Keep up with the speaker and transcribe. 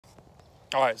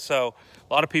All right, so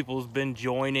a lot of people have been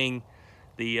joining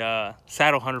the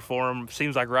Saddle Hunter Forum,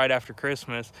 seems like right after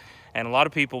Christmas, and a lot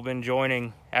of people have been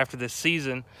joining after this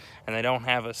season, and they don't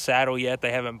have a saddle yet.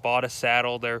 They haven't bought a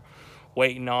saddle. They're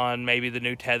waiting on maybe the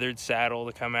new tethered saddle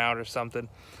to come out or something.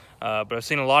 But I've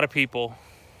seen a lot of people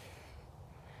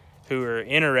who are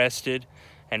interested,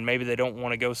 and maybe they don't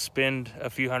want to go spend a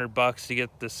few $100 to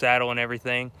get the saddle and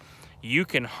everything. You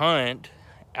can hunt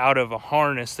out of a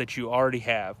harness that you already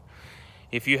have.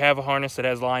 If you have a harness that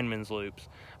has lineman's loops.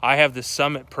 I have the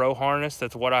Summit Pro harness.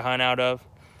 That's what I hunt out of.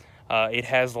 It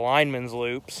has lineman's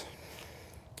loops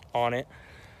on it.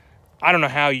 I don't know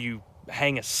how you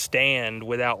hang a stand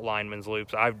without lineman's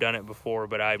loops. I've done it before,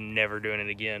 but I'm never doing it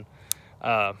again.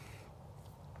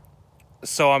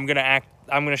 So I'm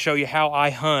gonna show you how I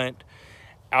hunt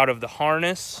out of the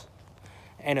harness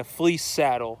and a fleece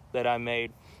saddle that I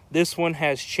made. This one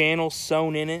has channels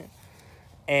sewn in it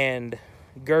and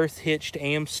girth hitched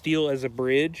am steel as a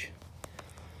bridge.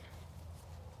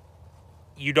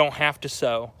 You don't have to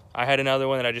sew. I had another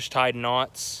one that I just tied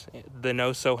knots, the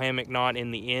no-sew hammock knot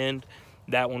in the end.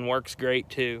 That one works great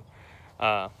too.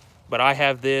 But I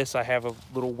have this. I have a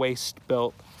little waist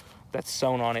belt that's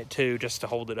sewn on it too, just to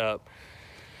hold it up.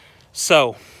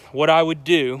 So what I would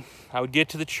do, I would get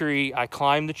to the tree, I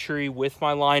climb the tree with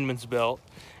my lineman's belt,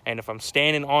 and if I'm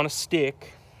standing on a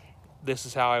stick, this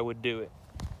is how I would do it.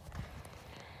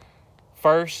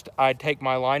 First, I'd take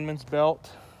my lineman's belt.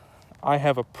 I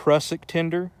have a prusik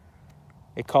tender.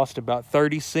 It cost about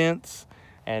 30 cents,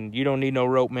 and you don't need no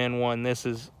Rope Man one. This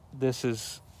is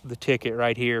the ticket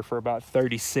right here for about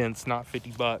 30 cents, not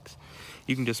 50 bucks.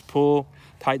 You can just pull,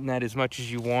 tighten that as much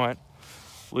as you want,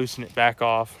 loosen it back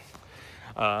off.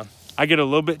 I get a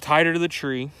little bit tighter to the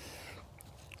tree.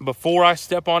 Before I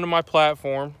step onto my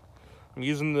platform, I'm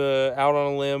using the Out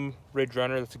on a Limb Ridge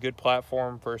Runner. That's a good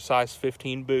platform for size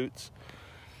 15 boots.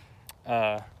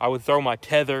 I would throw my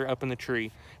tether up in the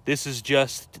tree. This is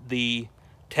just the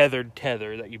tethered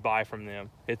tether that you buy from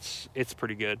them. It's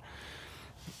pretty good.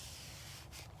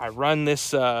 I run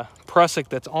this prusik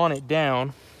that's on it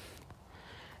down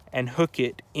and hook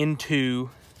it into,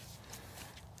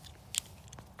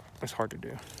 it's hard to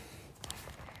do.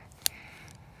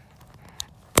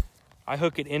 I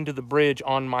hook it into the bridge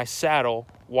on my saddle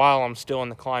while I'm still in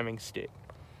the climbing stick.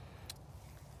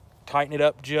 Tighten it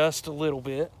up just a little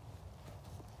bit.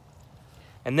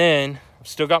 And then I've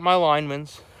still got my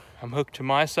lineman's. I'm hooked to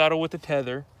my saddle with the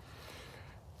tether.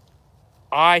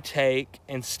 I take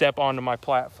and step onto my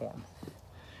platform.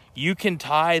 You can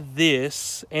tie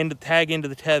this and tag into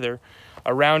the tether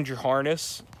around your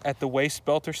harness at the waist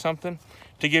belt or something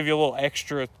to give you a little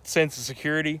extra sense of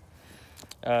security.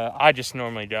 I just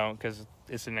normally don't because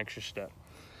it's an extra step.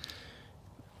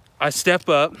 I step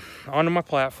up onto my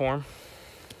platform.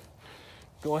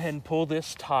 Go ahead and pull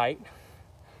this tight.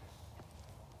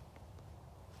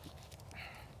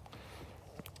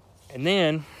 And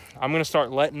then I'm going to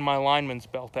start letting my lineman's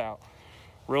belt out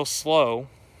real slow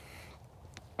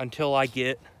until I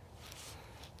get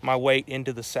my weight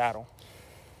into the saddle.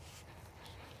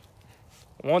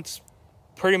 Once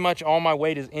pretty much all my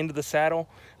weight is into the saddle,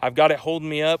 I've got it holding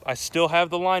me up. I still have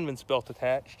the lineman's belt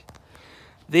attached.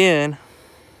 Then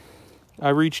I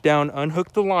reach down,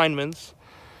 unhook the lineman's,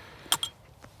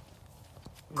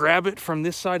 grab it from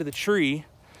this side of the tree,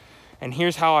 and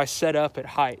here's how I set up at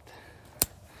height.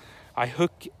 I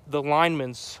hook the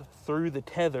lineman's through the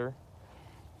tether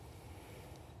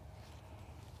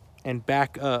and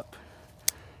back up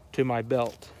to my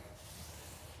belt.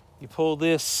 You pull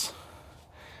this.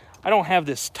 I don't have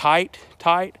this tight.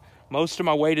 Most of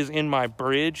my weight is in my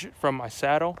bridge from my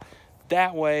saddle.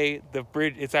 That way, the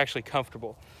bridge, it's actually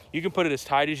comfortable. You can put it as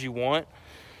tight as you want.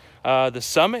 The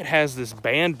Summit has this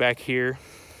band back here,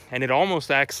 and it almost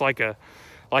acts like a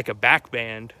back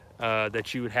band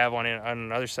that you would have on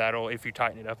another saddle if you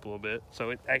tighten it up a little bit.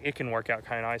 So it can work out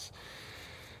kind of nice.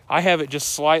 I have it just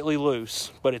slightly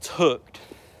loose, but it's hooked.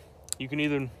 You can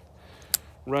either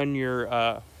run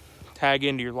your tag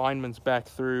into your lineman's back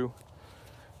through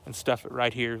and stuff it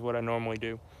right here is what I normally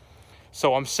do.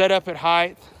 So I'm set up at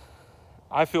height.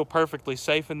 I feel perfectly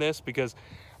safe in this because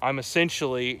I'm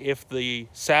essentially, if the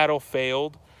saddle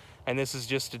failed, and this is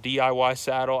just a DIY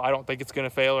saddle, I don't think it's going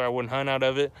to fail or I wouldn't hunt out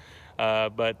of it,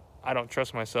 but I don't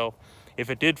trust myself.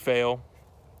 If it did fail,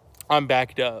 I'm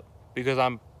backed up because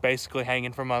I'm basically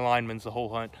hanging from my lineman's the whole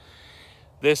hunt.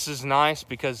 This is nice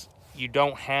because you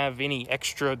don't have any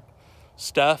extra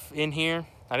stuff in here.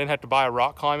 I didn't have to buy a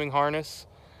rock climbing harness.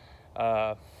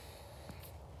 And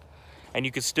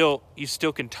you still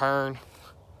can turn,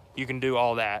 you can do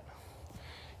all that.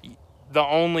 The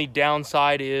only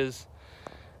downside is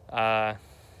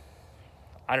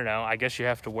I don't know. I guess you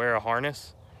have to wear a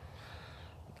harness.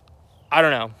 I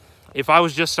don't know. If I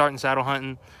was just starting saddle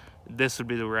hunting, this would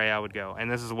be the way I would go. And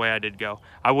this is the way I did go.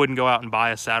 I wouldn't go out and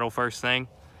buy a saddle first thing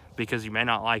because you may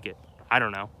not like it. I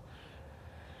don't know.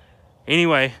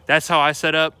 Anyway, that's how I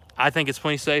set up. I think it's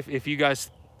plenty safe. If you guys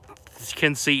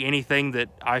can see anything that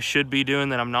I should be doing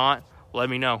that I'm not, let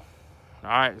me know. All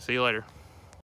right, see you later.